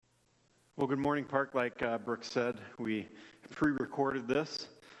Well, good morning, Park. Like Brooke said, we pre-recorded this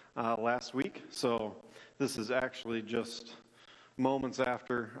last week, so this is actually just moments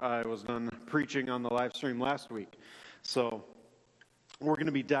after I was done preaching on the live stream last week. So we're going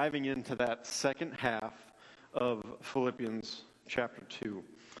to be diving into that second half of Philippians chapter 2.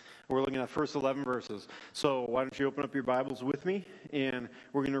 We're looking at the first 11 verses. So why don't you open up your Bibles with me, and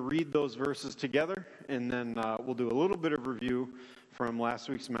we're going to read those verses together, and then we'll do a little bit of review from last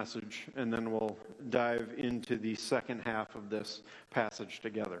week's message, and then we'll dive into the second half of this passage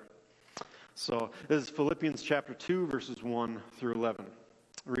together. So this is Philippians chapter 2, verses 1 through 11.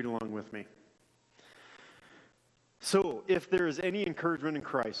 Read along with me. So, if there is any encouragement in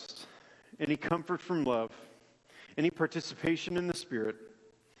Christ, any comfort from love, any participation in the Spirit,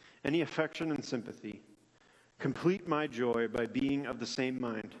 any affection and sympathy, complete my joy by being of the same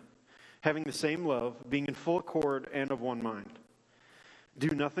mind, having the same love, being in full accord and of one mind. Do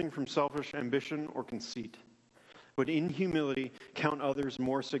nothing from selfish ambition or conceit, but in humility count others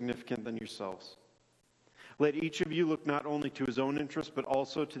more significant than yourselves. Let each of you look not only to his own interests, but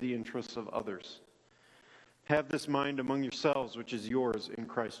also to the interests of others. Have this mind among yourselves, which is yours in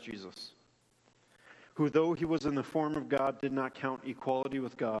Christ Jesus, who, though he was in the form of God, did not count equality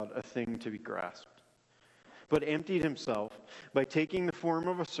with God a thing to be grasped, but emptied himself by taking the form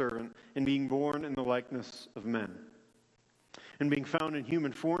of a servant and being born in the likeness of men. And being found in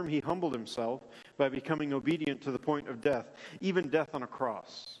human form, he humbled himself by becoming obedient to the point of death, even death on a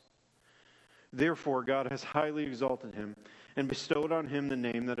cross. Therefore, God has highly exalted him and bestowed on him the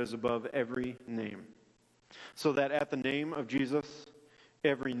name that is above every name, so that at the name of Jesus,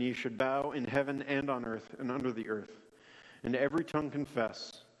 every knee should bow in heaven and on earth and under the earth, and every tongue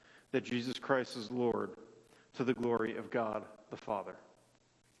confess that Jesus Christ is Lord, to the glory of God the Father.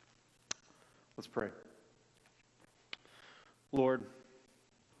 Let's pray. Lord,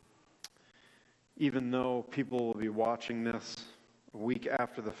 even though people will be watching this a week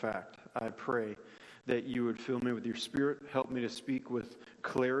after the fact, I pray that you would fill me with your Spirit, help me to speak with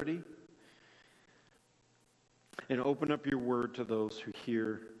clarity, and open up your word to those who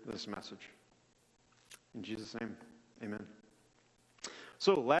hear this message. In Jesus' name, amen.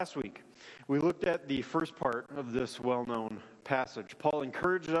 So last week, we looked at the first part of this well-known passage. Paul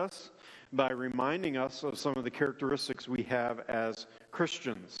encouraged us by reminding us of some of the characteristics we have as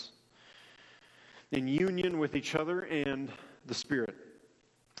Christians in union with each other and the Spirit.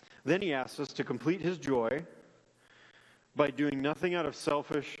 Then he asked us to complete his joy by doing nothing out of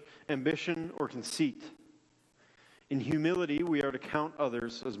selfish ambition or conceit. In humility, we are to count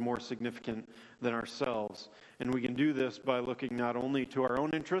others as more significant than ourselves. And we can do this by looking not only to our own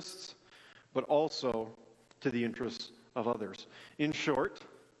interests, but also to the interests of others. In short,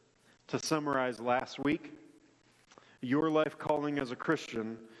 to summarize last week, your life calling as a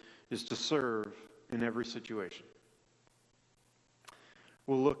Christian is to serve in every situation.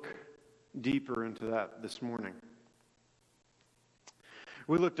 We'll look deeper into that this morning.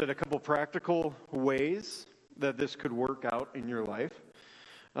 We looked at a couple practical ways that this could work out in your life.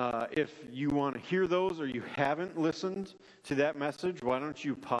 If you want to hear those or you haven't listened to that message, why don't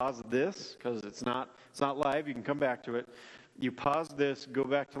you pause this, because it's not live. You can come back to it. You pause this, go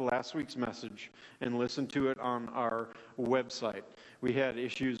back to last week's message, and listen to it on our website. We had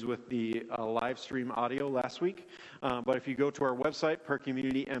issues with the live stream audio last week, but if you go to our website,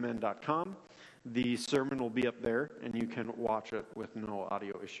 parkcommunitymn.com, the sermon will be up there, and you can watch it with no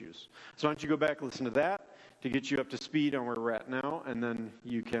audio issues. So why don't you go back and listen to that to get you up to speed on where we're at now, and then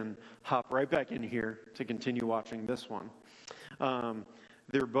you can hop right back in here to continue watching this one.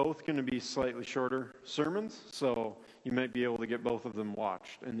 They're both going to be slightly shorter sermons, so you might be able to get both of them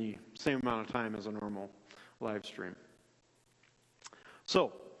watched in the same amount of time as a normal live stream.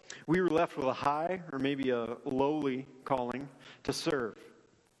 So, we were left with a high or maybe a lowly calling to serve.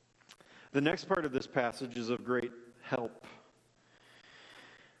 The next part of this passage is of great help.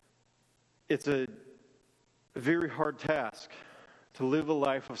 It's a very hard task to live a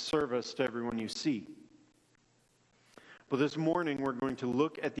life of service to everyone you see. But this morning we're going to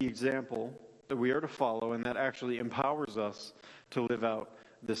look at the example that we are to follow, and that actually empowers us to live out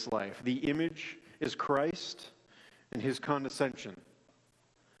this life. The image is Christ and his condescension.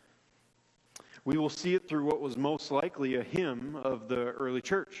 We will see it through what was most likely a hymn of the early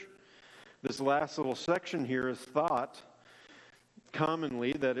church. This last little section here is thought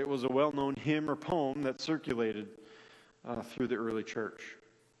commonly that it was a well-known hymn or poem that circulated through the early church.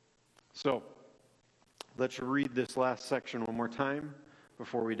 So, let's read this last section one more time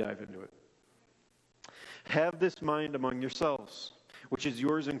before we dive into it. Have this mind among yourselves, which is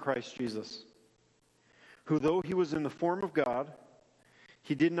yours in Christ Jesus, who, though he was in the form of God,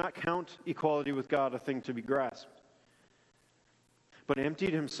 He did not count equality with God a thing to be grasped, but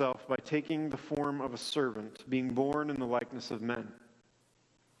emptied himself by taking the form of a servant, being born in the likeness of men.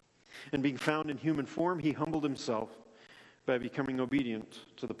 And being found in human form, he humbled himself by becoming obedient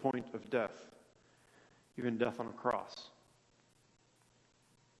to the point of death, even death on a cross.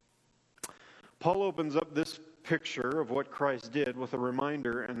 Paul opens up this picture of what Christ did with a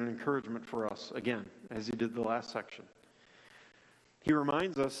reminder and an encouragement for us, again, as he did the last section. He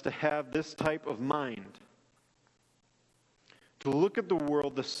reminds us to have this type of mind, to look at the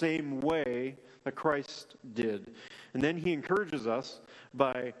world the same way that Christ did. And then he encourages us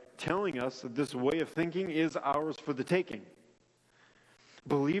by telling us that this way of thinking is ours for the taking.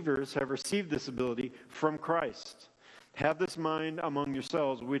 Believers have received this ability from Christ. Have this mind among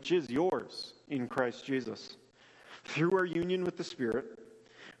yourselves, which is yours in Christ Jesus. Through our union with the Spirit,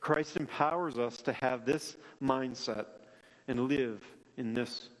 Christ empowers us to have this mindset and live in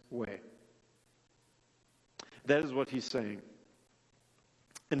this way. That is what he's saying.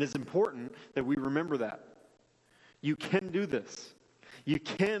 And it's important that we remember that. You can do this. You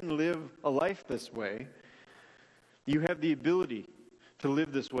can live a life this way. You have the ability to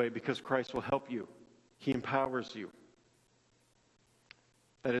live this way because Christ will help you. He empowers you.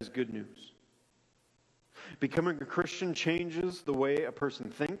 That is good news. Becoming a Christian changes the way a person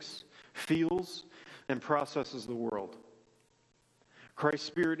thinks, feels, and processes the world. Christ's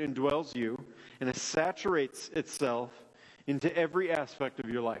Spirit indwells you, and it saturates itself into every aspect of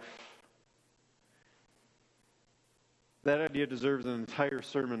your life. That idea deserves an entire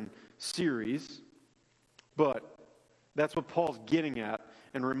sermon series, but that's what Paul's getting at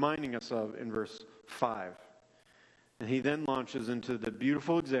and reminding us of in verse 5. And he then launches into the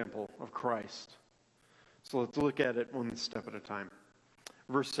beautiful example of Christ. So let's look at it one step at a time.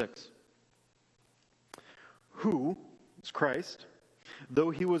 Verse 6. Who is Christ? Though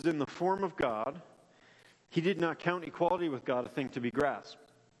he was in the form of God, he did not count equality with God a thing to be grasped.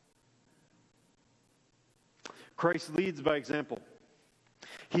 Christ leads by example.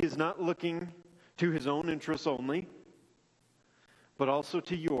 He is not looking to his own interests only, but also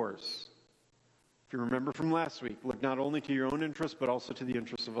to yours. If you remember from last week, look not only to your own interests, but also to the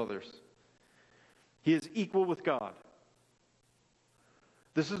interests of others. He is equal with God.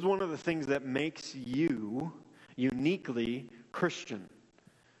 This is one of the things that makes you uniquely Christian.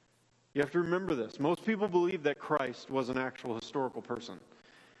 You have to remember this. Most people believe that Christ was an actual historical person.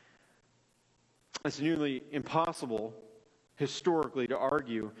 It's nearly impossible historically to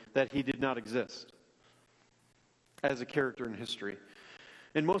argue that he did not exist as a character in history.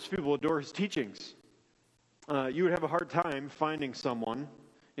 And most people adore his teachings. You would have a hard time finding someone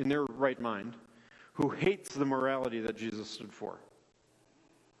in their right mind who hates the morality that Jesus stood for.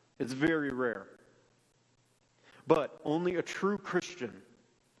 It's very rare. But only a true Christian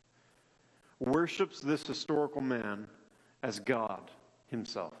worships this historical man as God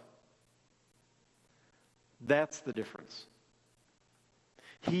himself. That's the difference.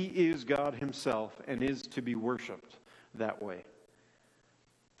 He is God himself and is to be worshipped that way.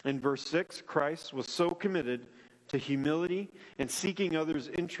 In verse 6, Christ was so committed to humility and seeking others'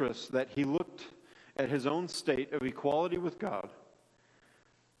 interests that he looked at his own state of equality with God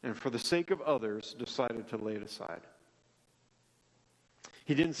and for the sake of others decided to lay it aside.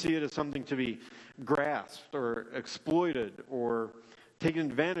 He didn't see it as something to be grasped or exploited or taken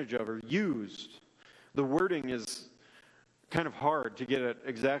advantage of or used. The wording is kind of hard to get at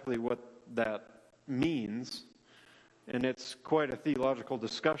exactly what that means, and it's quite a theological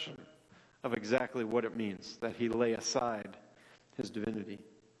discussion of exactly what it means that he lay aside his divinity.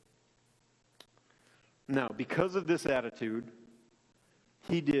 Now, because of this attitude,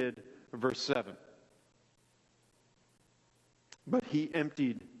 he did verse 7. But he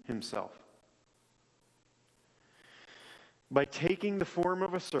emptied himself by taking the form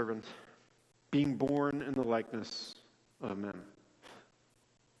of a servant, being born in the likeness of men.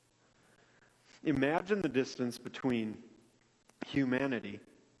 Imagine the distance between humanity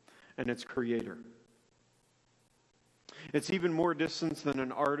and its creator. It's even more distance than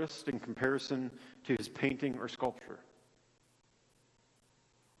an artist in comparison to his painting or sculpture.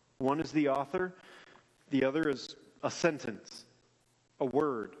 One is the author, the other is a sentence, a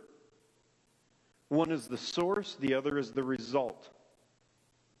word. One is the source, the other is the result.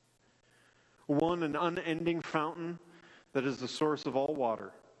 One, an unending fountain that is the source of all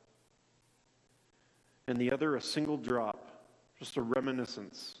water. And the other, a single drop, just a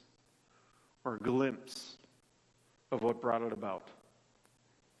reminiscence or a glimpse of what brought it about.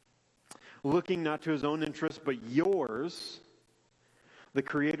 Looking not to his own interests, but yours, the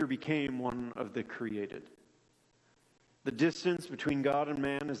Creator became one of the created. The distance between God and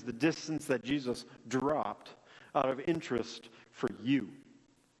man is the distance that Jesus dropped out of interest for you.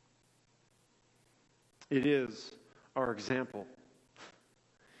 It is our example.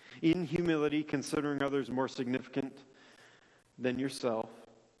 In humility, considering others more significant than yourself,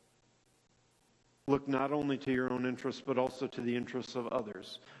 look not only to your own interests, but also to the interests of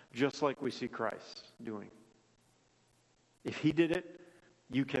others, just like we see Christ doing. If he did it,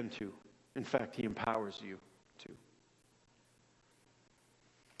 you can too. In fact, he empowers you to.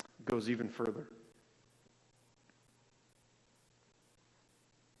 It goes even further.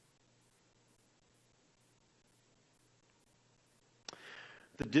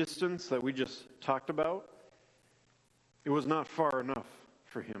 The distance that we just talked about, it was not far enough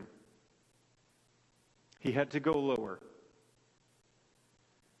for him. He had to go lower.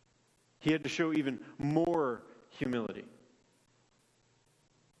 He had to show even more humility.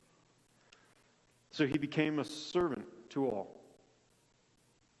 So he became a servant to all.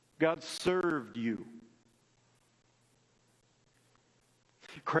 God served you.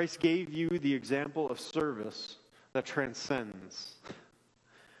 Christ gave you the example of service that transcends.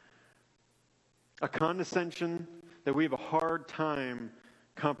 A condescension that we have a hard time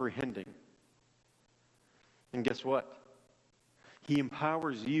comprehending. And guess what? He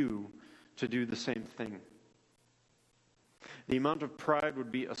empowers you to do the same thing. The amount of pride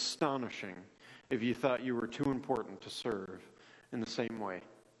would be astonishing if you thought you were too important to serve in the same way.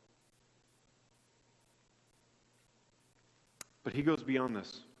 But he goes beyond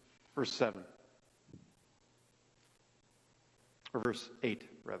this. Verse 7. Or verse 8,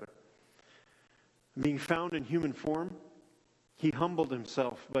 rather. Being found in human form, he humbled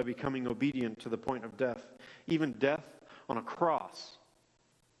himself by becoming obedient to the point of death, even death on a cross.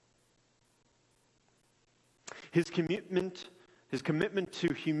 His commitment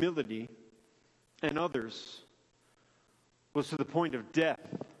to humility and others was to the point of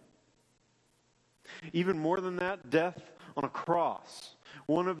death. Even more than that, death on a cross,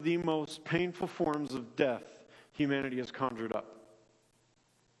 one of the most painful forms of death humanity has conjured up.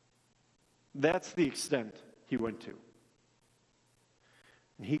 That's the extent he went to.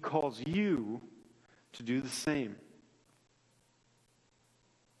 And he calls you to do the same.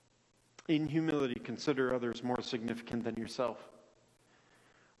 In humility, consider others more significant than yourself.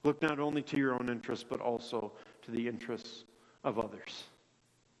 Look not only to your own interests, but also to the interests of others.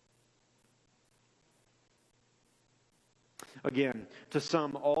 Again, to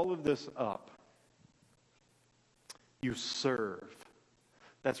sum all of this up, you serve.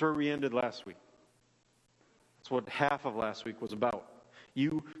 That's where we ended last week. That's what half of last week was about.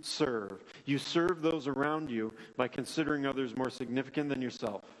 You serve. You serve those around you by considering others more significant than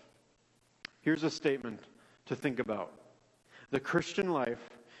yourself. Here's a statement to think about. The Christian life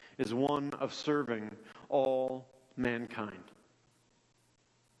is one of serving all mankind.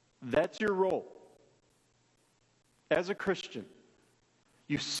 That's your role. As a Christian,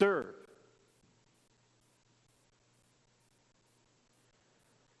 you serve.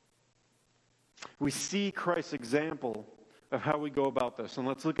 We see Christ's example of how we go about this. And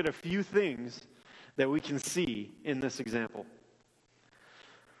let's look at a few things that we can see in this example.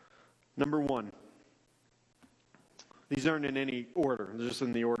 Number one, these aren't in any order. They're just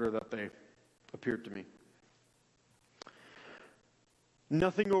in the order that they appeared to me.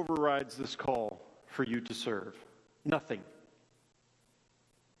 Nothing overrides this call for you to serve. Nothing.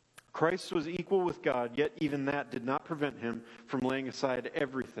 Christ was equal with God, yet even that did not prevent him from laying aside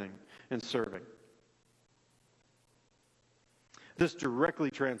everything and serving. This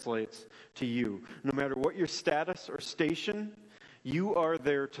directly translates to you. No matter what your status or station, you are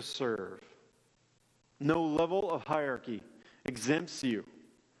there to serve. No level of hierarchy exempts you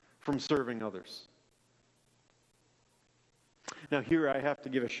from serving others. Now here I have to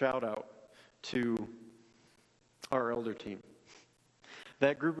give a shout out to our elder team.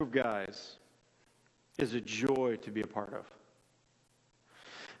 That group of guys is a joy to be a part of.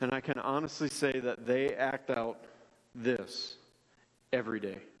 And I can honestly say that they act out this every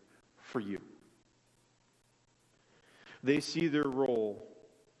day for you. They see their role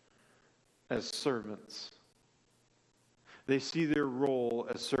as servants. They see their role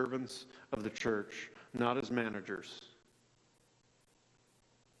as servants of the church, not as managers.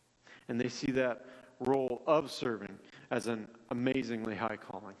 And they see that role of serving as an amazingly high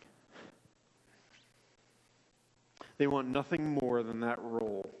calling. They want nothing more than that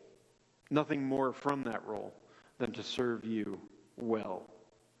role, nothing more from that role than to serve you well.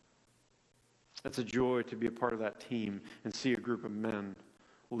 It's a joy to be a part of that team and see a group of men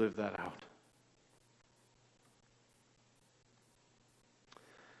live that out.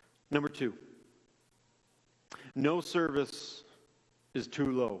 Number two, No service is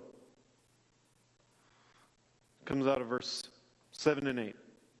too low. Comes out of verse 7 and 8.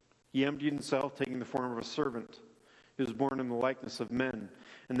 He emptied himself, taking the form of a servant. He was born in the likeness of men.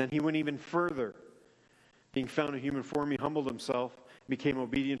 And then he went even further. Being found in human form, he humbled himself, became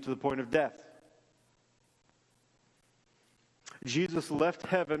obedient to the point of death. Jesus left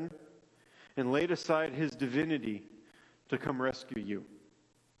heaven and laid aside his divinity to come rescue you.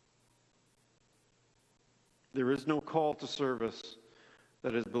 There is no call to service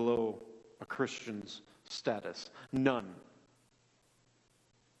that is below a Christian's status. None.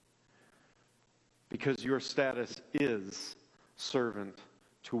 Because your status is servant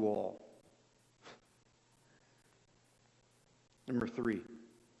to all. Number 3.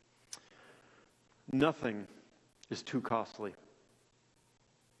 Nothing is too costly.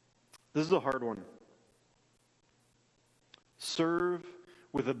 This is a hard one. Serve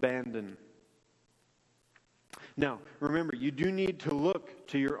with abandon. Now, remember, you do need to look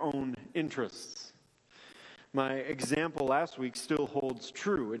to your own interests. My example last week still holds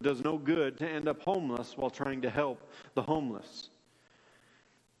true. It does no good to end up homeless while trying to help the homeless.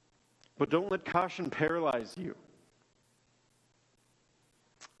 But don't let caution paralyze you.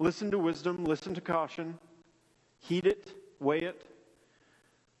 Listen to wisdom, listen to caution, heed it, weigh it,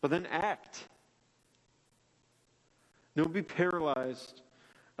 but then act. Don't be paralyzed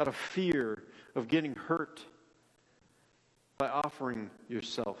out of fear of getting hurt by offering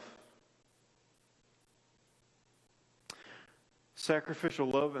yourself. Sacrificial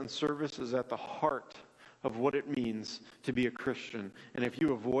love and service is at the heart of what it means to be a Christian. And if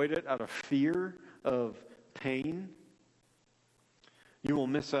you avoid it out of fear of pain, you will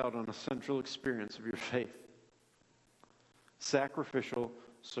miss out on a central experience of your faith. Sacrificial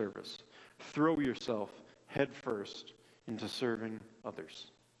service. Throw yourself head first into serving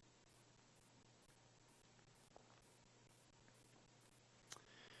others.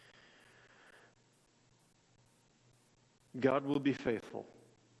 God will be faithful.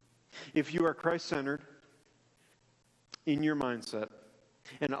 If you are Christ-centered in your mindset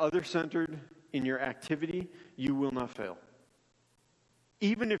and other-centered in your activity, you will not fail.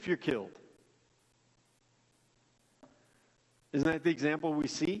 Even if you're killed. Isn't that the example we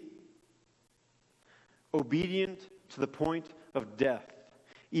see? Obedient to the point of death,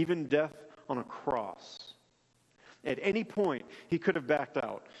 even death on a cross. At any point, he could have backed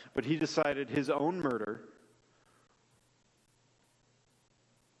out, but he decided his own murder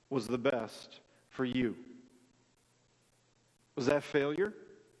was the best for you. Was that failure?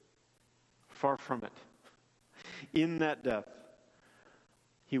 Far from it. In that death,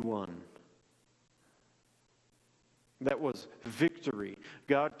 he won. That was victory.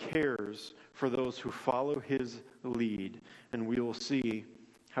 God cares for those who follow his lead, and we will see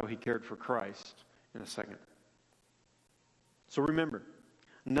how he cared for Christ in a second. So remember,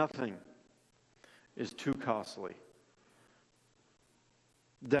 nothing is too costly.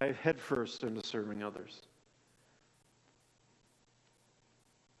 Dive headfirst into serving others.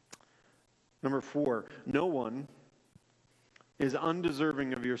 Number 4, no one is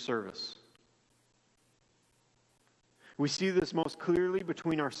undeserving of your service. We see this most clearly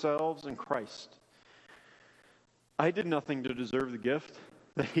between ourselves and Christ. I did nothing to deserve the gift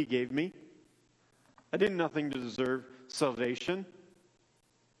that he gave me. I did nothing to deserve salvation.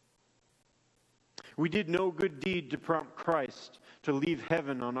 We did no good deed to prompt Christ to leave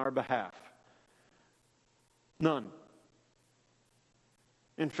heaven on our behalf. None.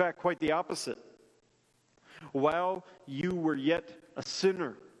 In fact, quite the opposite. While you were yet a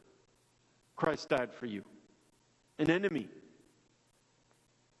sinner, Christ died for you. An enemy.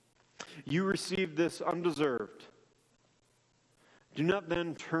 You received this undeserved. Do not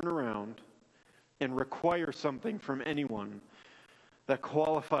then turn around and require something from anyone that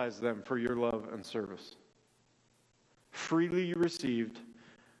qualifies them for your love and service. Freely you received,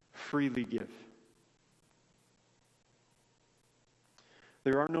 freely give.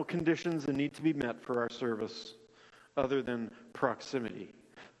 There are no conditions that need to be met for our service other than proximity.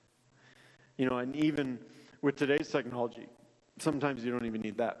 And even with today's technology, sometimes you don't even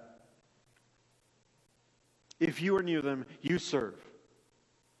need that. If you are near them, you serve.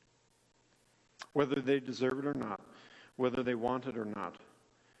 Whether they deserve it or not, whether they want it or not,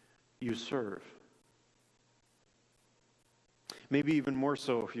 you serve. Maybe even more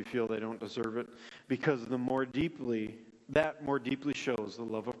so if you feel they don't deserve it, because that more deeply shows the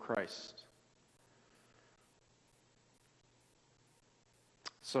love of Christ.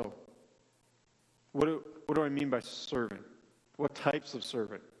 So, what do I mean by serving? What types of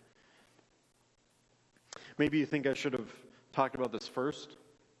serving? Maybe you think I should have talked about this first.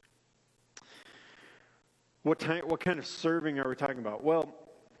 What kind of serving are we talking about? Well,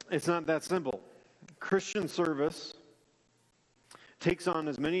 it's not that simple. Christian service takes on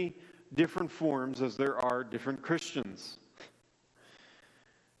as many different forms as there are different Christians.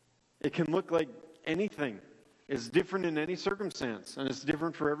 It can look like anything. It's different in any circumstance, and it's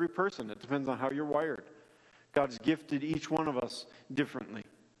different for every person. It depends on how you're wired. God's gifted each one of us differently.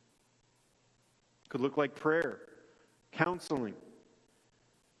 Could look like prayer, counseling,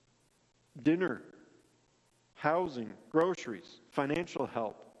 dinner, housing, groceries, financial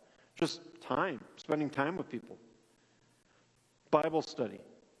help, just time, spending time with people. Bible study,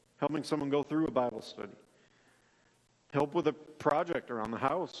 helping someone go through a Bible study. Help with a project around the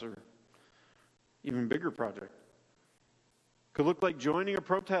house or even bigger project. Could look like joining a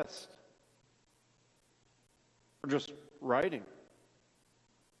protest or just writing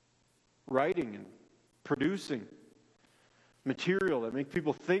and producing material that make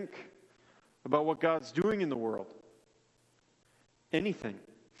people think about what God's doing in the world. Anything.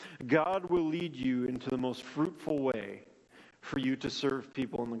 God will lead you into the most fruitful way for you to serve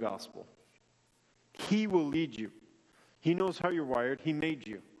people in the gospel. He will lead you. He knows how you're wired. He made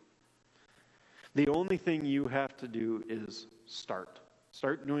you. The only thing you have to do is start.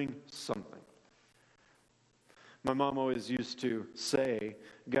 Start doing something. My mom always used to say,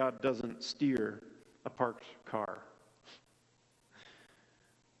 God doesn't steer a parked car.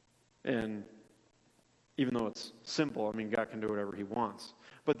 And even though it's simple, God can do whatever he wants.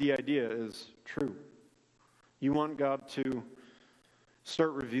 But the idea is true. You want God to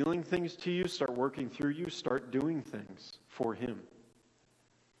start revealing things to you, start working through you, start doing things for him.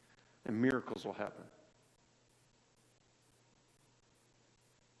 And miracles will happen.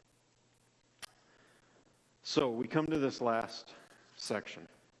 So we come to this last section.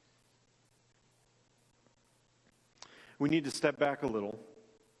 We need to step back a little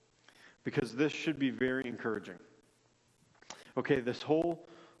because this should be very encouraging. Okay, this whole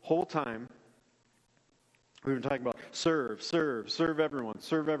time we've been talking about serve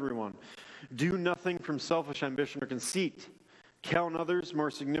everyone. Do nothing from selfish ambition or conceit. Count others more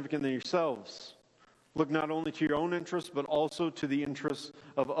significant than yourselves. Look not only to your own interests, but also to the interests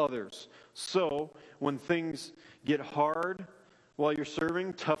of others. So, when things get hard while you're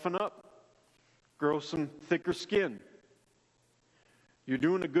serving, toughen up. Grow some thicker skin. You're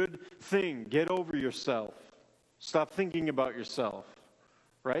doing a good thing. Get over yourself. Stop thinking about yourself.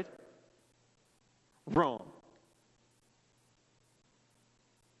 Right? Wrong.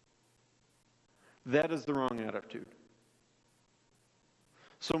 That is the wrong attitude.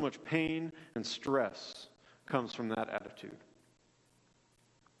 So much pain and stress comes from that attitude.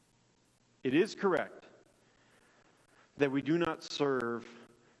 It is correct that we do not serve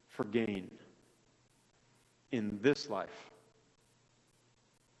for gain in this life.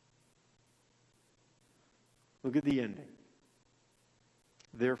 Look at the ending.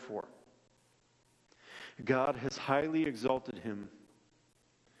 Therefore, God has highly exalted him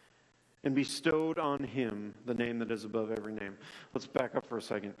and bestowed on him the name that is above every name. Let's back up for a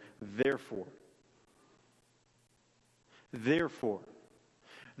second. Therefore.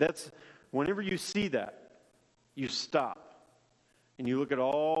 That's, whenever you see that, you stop and you look at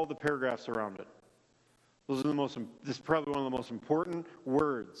all the paragraphs around it. This is probably one of the most important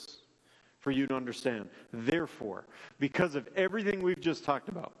words for you to understand. Therefore, because of everything we've just talked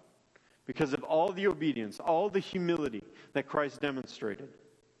about, because of all the obedience, all the humility that Christ demonstrated,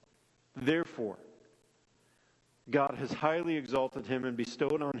 therefore, God has highly exalted him and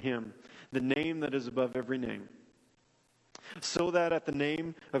bestowed on him the name that is above every name, so that at the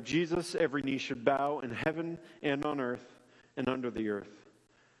name of Jesus every knee should bow in heaven and on earth and under the earth,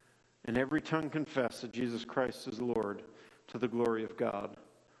 and every tongue confess that Jesus Christ is Lord, to the glory of God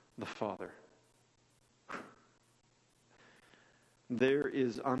the Father. There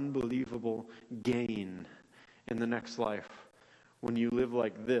is unbelievable gain in the next life when you live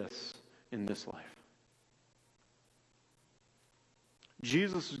like this in this life.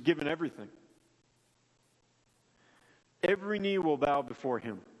 Jesus is given everything. Every knee will bow before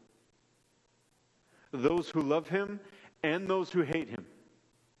him. Those who love him and those who hate him.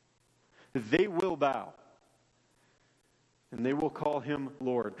 They will bow. And they will call him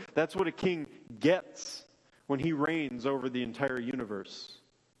Lord. That's what a king gets when he reigns over the entire universe.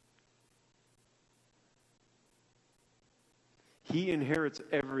 He inherits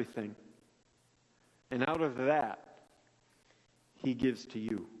everything. And out of that, he gives to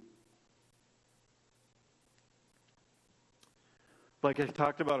you. Like I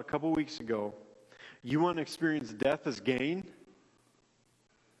talked about a couple weeks ago, you want to experience death as gain?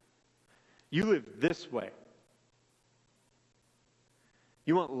 You live this way.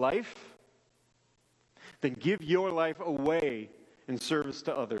 You want life? then give your life away in service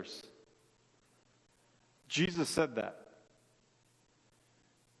to others. Jesus said that.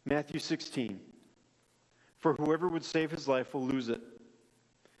 Matthew 16. For whoever would save his life will lose it.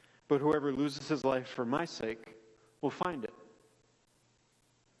 But whoever loses his life for my sake will find it.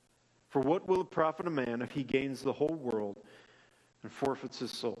 For what will it profit a man if he gains the whole world and forfeits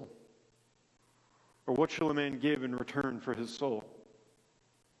his soul? Or what shall a man give in return for his soul?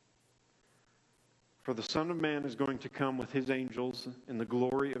 For the Son of Man is going to come with his angels in the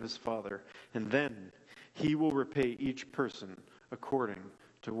glory of his Father, and then he will repay each person according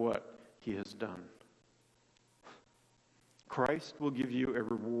to what he has done. Christ will give you a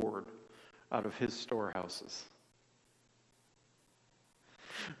reward out of his storehouses.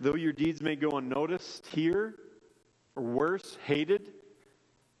 Though your deeds may go unnoticed here, or worse, hated,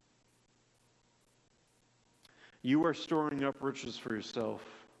 you are storing up riches for yourself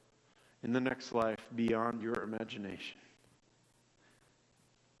in the next life beyond your imagination.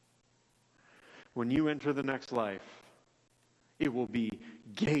 When you enter the next life, it will be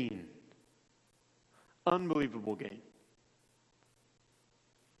gain. Unbelievable gain.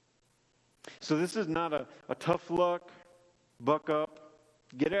 So this is not a tough luck, buck up,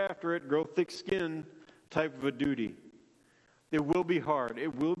 get after it, grow thick skin type of a duty. It will be hard.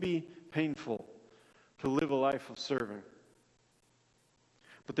 It will be painful to live a life of serving.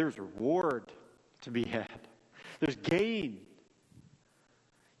 But there's reward to be had. There's gain.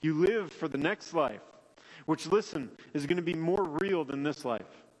 You live for the next life, which, listen, is going to be more real than this life.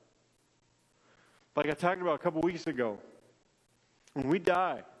 Like I talked about a couple weeks ago, when we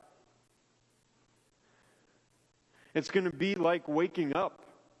die, it's going to be like waking up.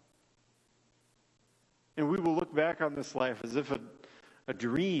 And we will look back on this life as if a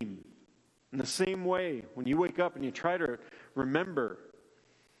dream. In the same way, when you wake up and you try to remember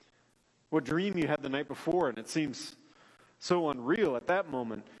what dream you had the night before, and it seems so unreal at that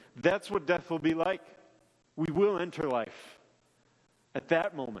moment, that's what death will be like. We will enter life at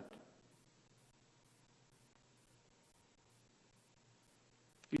that moment.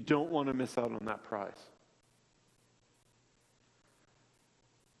 You don't want to miss out on that prize.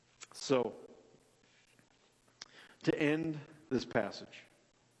 So, to end this passage,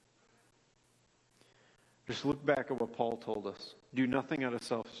 just look back at what Paul told us. Do nothing out of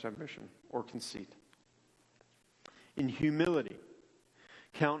selfish ambition or conceit. In humility,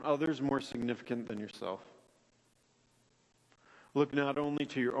 count others more significant than yourself. Look not only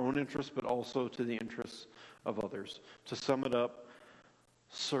to your own interests, but also to the interests of others. To sum it up,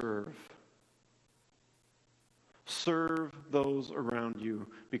 serve. Serve those around you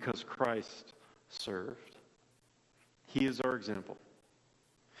because Christ served. He is our example.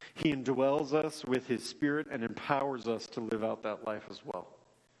 He indwells us with his Spirit and empowers us to live out that life as well.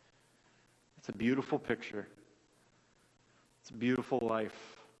 It's a beautiful picture. It's a beautiful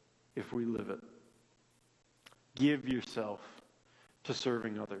life if we live it. Give yourself to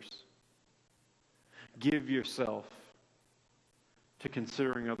serving others. Give yourself to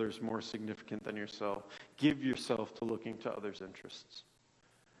considering others more significant than yourself. Give yourself to looking to others' interests.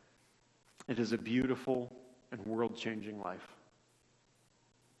 It is a beautiful and world-changing life.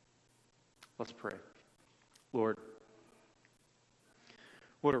 Let's pray. Lord,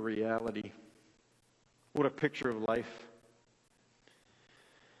 what a reality. What a picture of life.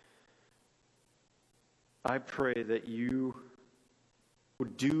 I pray that you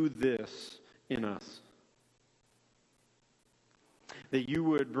would do this in us. That you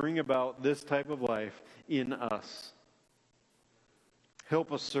would bring about this type of life in us.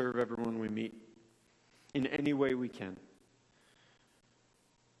 Help us serve everyone we meet in any way we can.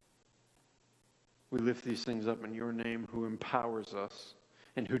 We lift these things up in your name, who empowers us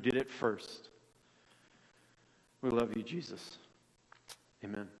and who did it first. We love you, Jesus.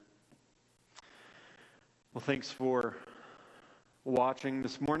 Amen. Well, thanks for watching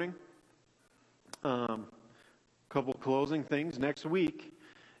this morning. Couple closing things. Next week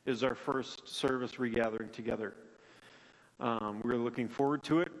is our first service regathering together. We're looking forward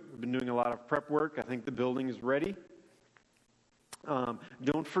to it. We've been doing a lot of prep work. I think the building is ready.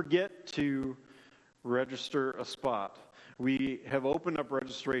 Don't forget to register a spot. We have opened up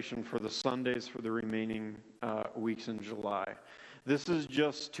registration for the Sundays for the remaining weeks in July. This is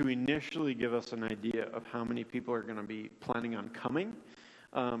just to initially give us an idea of how many people are going to be planning on coming.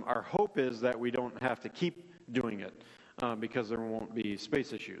 Our hope is that we don't have to keep doing it because there won't be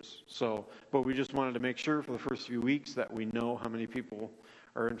space issues. But we just wanted to make sure for the first few weeks that we know how many people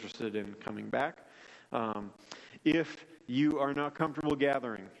are interested in coming back. If you are not comfortable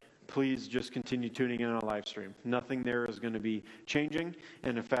gathering, please just continue tuning in on a live stream. Nothing there is going to be changing,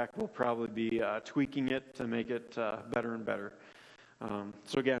 and in fact, we'll probably be tweaking it to make it better and better.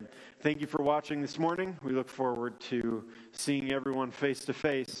 So again, thank you for watching this morning. We look forward to seeing everyone face to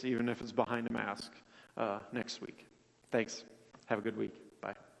face, even if it's behind a mask, next week. Thanks. Have a good week.